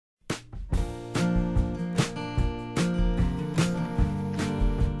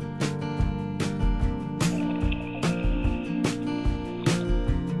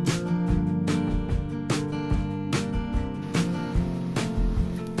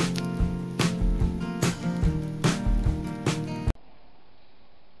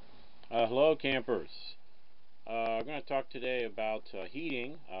Hello campers. I'm going to talk today about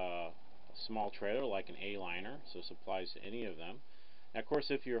heating a small trailer like an A-liner, so this applies to any of them. Now, of course,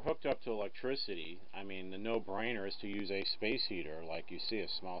 if you're hooked up to electricity, I mean, the no-brainer is to use a space heater, like you see, a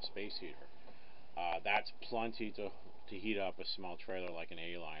small space heater. That's plenty to heat up a small trailer like an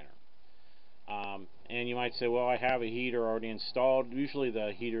A-liner. And you might say, well, I have a heater already installed. Usually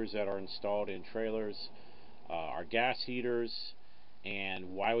the heaters that are installed in trailers are gas heaters.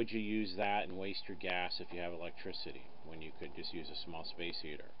 And why would you use that and waste your gas if you have electricity when you could just use a small space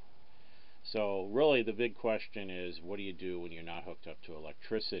heater? So really the big question is, what do you do when you're not hooked up to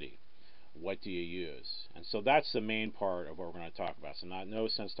electricity? What do you use? And so that's the main part of what we're going to talk about. So no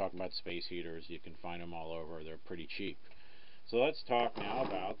sense talking about space heaters. You can find them all over. They're pretty cheap. So let's talk now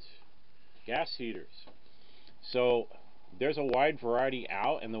about gas heaters. So there's a wide variety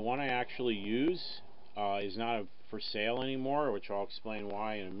out, and the one I actually use is not for sale anymore, which I'll explain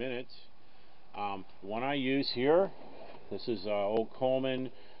why in a minute. One I use here, this is old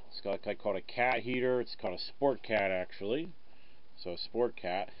Coleman. It's got, I call it a cat heater. It's called a Sport Cat actually. So a Sport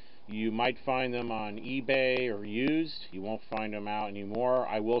Cat. You might find them on eBay or used. You won't find them out anymore.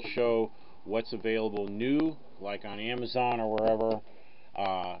 I will show what's available new, like on Amazon or wherever.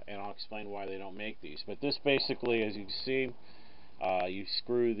 And I'll explain why they don't make these. But this basically, as you can see, you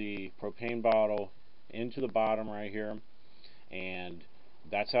screw the propane bottle into the bottom right here, and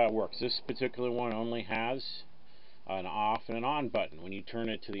that's how it works. This particular one only has an off and an on button. When you turn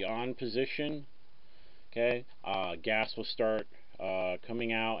it to the on position, okay, gas will start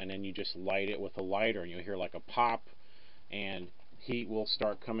coming out, and then you just light it with a lighter, and you'll hear like a pop, and heat will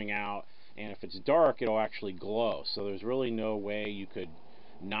start coming out. And if it's dark, it'll actually glow. So there's really no way you could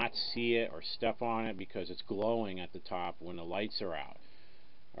not see it or step on it because it's glowing at the top when the lights are out.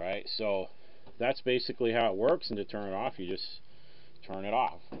 Alright, so that's basically how it works, and to turn it off, you just turn it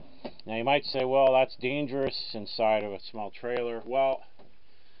off. Now you might say, well, that's dangerous inside of a small trailer. Well,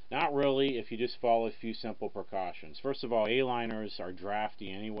 not really if you just follow a few simple precautions. First of all, A-liners are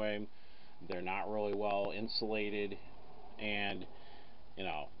drafty anyway. They're not really well insulated, and you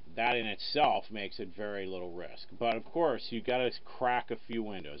know, that in itself makes it very little risk. But of course, you got to crack a few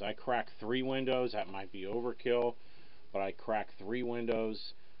windows. I crack 3 windows. That might be overkill, but I crack 3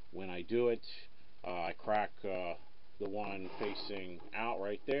 windows when I do it. I crack the one facing out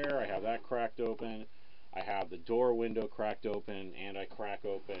right there. I have that cracked open. I have the door window cracked open, and I crack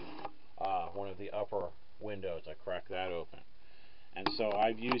open one of the upper windows. I crack that open. And so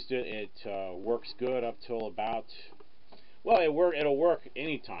I've used it. It works good up till about, well, it'll work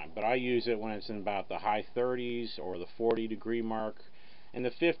anytime, but I use it when it's in about the high 30s or the 40-degree mark. In the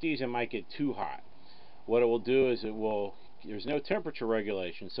 50s, it might get too hot. What it will do is there's no temperature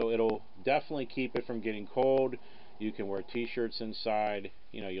regulation, so it'll definitely keep it from getting cold. You can wear t-shirts inside.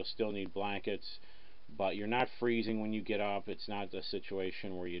 You know, you'll still need blankets, but you're not freezing when you get up. It's not a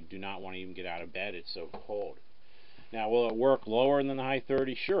situation where you do not want to even get out of bed. It's so cold. Now, will it work lower than the high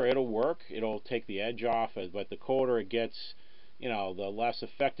 30s? Sure, it'll work. It'll take the edge off, but the colder it gets, you know, the less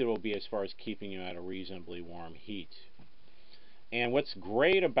effective it will be as far as keeping you at a reasonably warm heat. And what's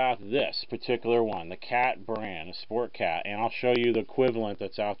great about this particular one, the Cat brand, the Sport Cat, and I'll show you the equivalent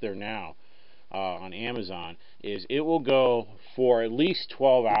that's out there now on Amazon, is it will go for at least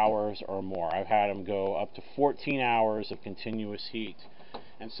 12 hours or more. I've had them go up to 14 hours of continuous heat.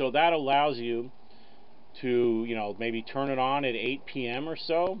 And so that allows you to, you know, maybe turn it on at 8 p.m. or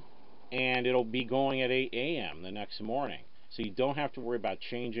so, and it'll be going at 8 a.m. the next morning. So you don't have to worry about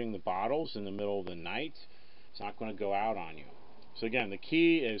changing the bottles in the middle of the night. It's not going to go out on you. So again, the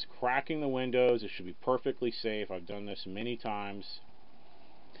key is cracking the windows. It should be perfectly safe. I've done this many times,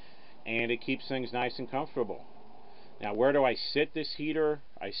 and it keeps things nice and comfortable. Now, where do I sit this heater?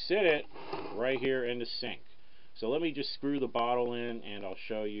 I sit it right here in the sink. So let me just screw the bottle in, and I'll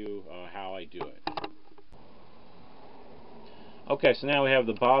show you how I do it. Okay, so now we have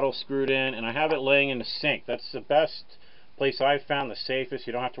the bottle screwed in, and I have it laying in the sink. That's the best place I've found, the safest.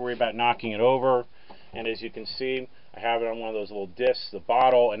 You don't have to worry about knocking it over. And as you can see, I have it on one of those little discs, the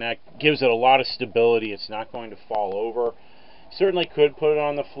bottle, and that gives it a lot of stability. It's not going to fall over. You certainly could put it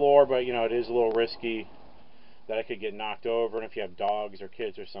on the floor, but you know, it is a little risky that it could get knocked over, and if you have dogs or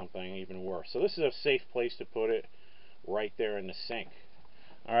kids or something, even worse. So this is a safe place to put it, right there in the sink.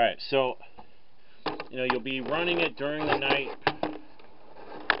 Alright, so you know, you'll be running it during the night.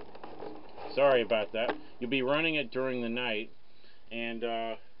 Sorry about that. You'll be running it during the night, and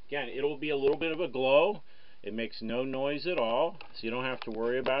again, it'll be a little bit of a glow. It makes no noise at all, so you don't have to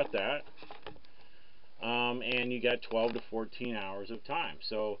worry about that. And you got 12 to 14 hours of time.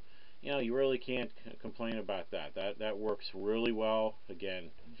 So, you know, you really can't complain about that. That works really well. Again,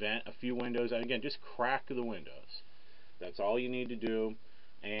 vent a few windows. And again, just crack the windows. That's all you need to do,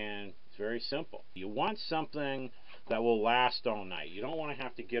 and it's very simple. You want something that will last all night. You don't want to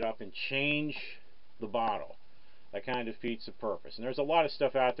have to get up and change the bottle. That kind of defeats the purpose. And there's a lot of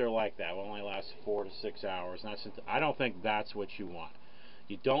stuff out there like that. It will only last 4 to 6 hours. And I don't think that's what you want.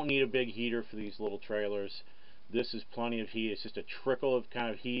 You don't need a big heater for these little trailers. This is plenty of heat. It's just a trickle of kind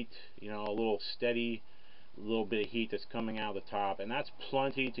of heat, you know, a little steady little bit of heat that's coming out of the top, and that's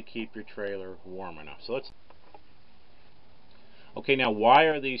plenty to keep your trailer warm enough. So let's. Okay, now why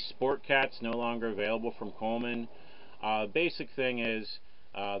are these Sport Cats no longer available from Coleman? Basic thing is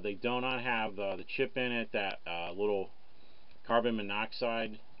they do not have the chip in it, that little carbon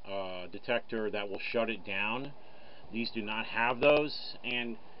monoxide detector that will shut it down. These do not have those,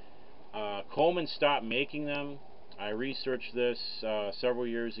 and Coleman stopped making them. I researched this several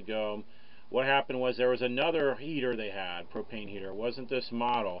years ago. What happened was there was another heater they had, propane heater. It wasn't this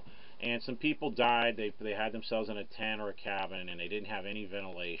model, and some people died. They had themselves in a tent or a cabin, and they didn't have any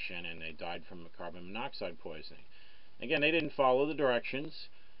ventilation, and they died from carbon monoxide poisoning. Again, they didn't follow the directions.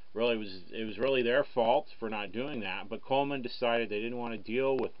 Really, it was really their fault for not doing that. But Coleman decided they didn't want to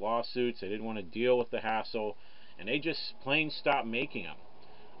deal with lawsuits. They didn't want to deal with the hassle, and they just plain stopped making them.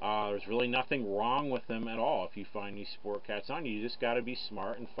 There's really nothing wrong with them at all. If you find these Sport Cats on you, just got to be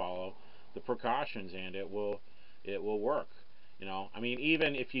smart and follow the precautions, and it will work. You know, I mean,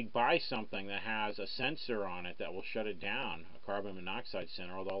 even if you buy something that has a sensor on it that will shut it down, a carbon monoxide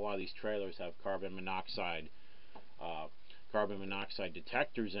sensor, although a lot of these trailers have uh, carbon monoxide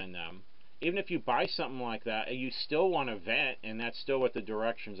detectors in them. Even if you buy something like that, you still want to vent, and that's still what the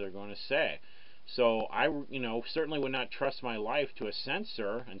directions are going to say. So I, certainly would not trust my life to a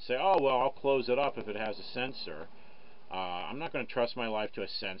sensor and say, oh, well, I'll close it up if it has a sensor. I'm not going to trust my life to a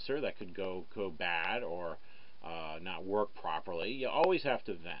sensor that could go bad or not work properly. You always have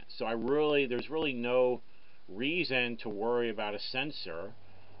to vent. So there's really no reason to worry about a sensor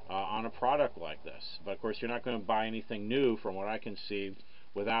on a product like this. But of course, you're not going to buy anything new, from what I can see,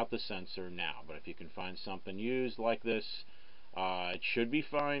 without the sensor now. But if you can find something used like this, it should be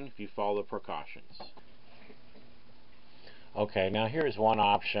fine if you follow the precautions. Okay, now here's one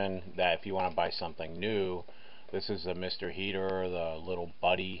option that if you want to buy something new, this is a Mr. Heater, the little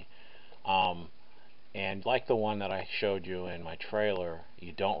buddy. And like the one that I showed you in my trailer,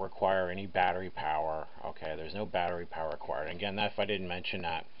 you don't require any battery power. Okay, there's no battery power required. And again, if I didn't mention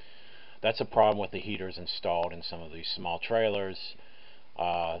that, that's a problem with the heaters installed in some of these small trailers.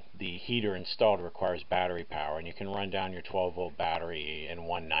 The heater installed requires battery power, and you can run down your 12-volt battery in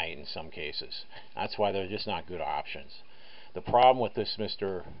one night in some cases. That's why they're just not good options. The problem with this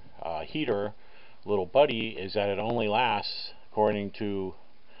Mr. Heater, little buddy, is that it only lasts, according to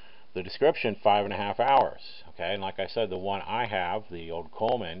the description, 5.5 hours. Okay, and like I said, the one I have, the old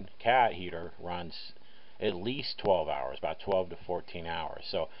Coleman Cat heater, runs at least 12 hours, about 12 to 14 hours.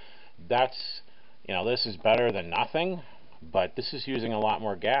 So that's, this is better than nothing, but this is using a lot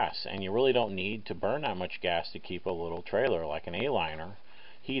more gas, and you really don't need to burn that much gas to keep a little trailer like an A-liner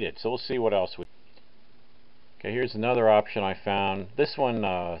heated. So we'll see what else we. Okay, here's another option I found. This one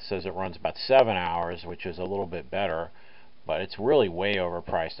says it runs about 7 hours, which is a little bit better, but it's really way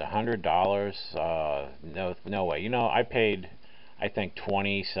overpriced. $100? No way. I paid, I think,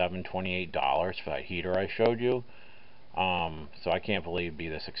 $27, $28 for that heater I showed you. So I can't believe it'd be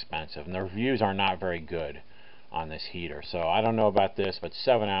this expensive. And the reviews are not very good on this heater. So I don't know about this, but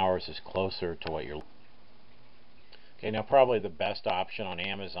 7 hours is closer to what you're. Okay, now probably the best option on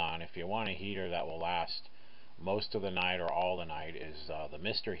Amazon, if you want a heater that will last most of the night or all the night, is the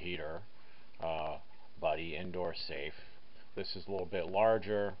Mr. Heater Buddy Indoor Safe. This is a little bit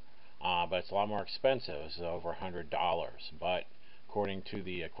larger, but it's a lot more expensive. It's over $100. But according to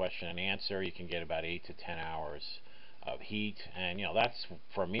the question and answer, you can get about 8 to 10 hours of heat, and that's,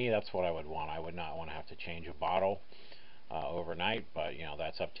 for me, that's what I would want. I would not want to have to change a bottle overnight, but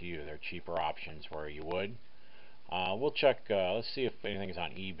that's up to you. There are cheaper options where you would. We'll check, let's see if anything's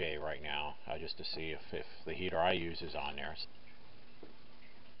on eBay right now, just to see if the heater I use is on there.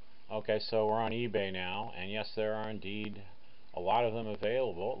 Okay, so we're on eBay now, and yes, there are indeed a lot of them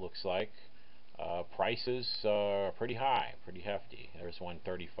available, it looks like. Prices are pretty high, pretty hefty. There's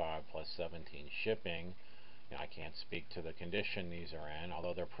 135 plus 17 shipping. I can't speak to the condition these are in,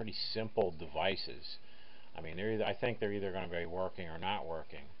 although they're pretty simple devices. I mean, I think they're either going to be working or not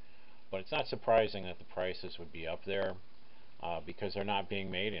working. But it's not surprising that the prices would be up there because they're not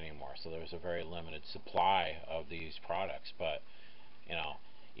being made anymore. So there's a very limited supply of these products. But,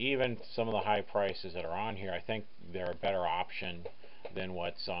 even some of the high prices that are on here, I think they're a better option than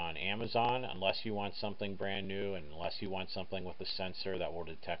what's on Amazon, unless you want something brand new and unless you want something with a sensor that will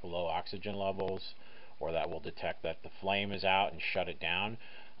detect low oxygen levels or that will detect that the flame is out and shut it down.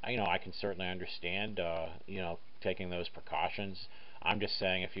 I can certainly understand, taking those precautions. I'm just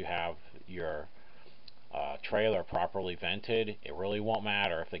saying if you have your trailer properly vented, it really won't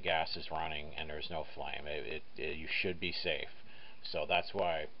matter if the gas is running and there's no flame. You should be safe. So that's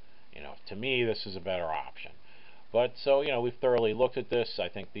why, to me, this is a better option. But so, we've thoroughly looked at this. I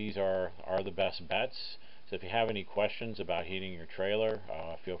think these are the best bets. So if you have any questions about heating your trailer,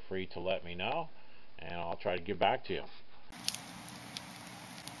 feel free to let me know, and I'll try to get back to you.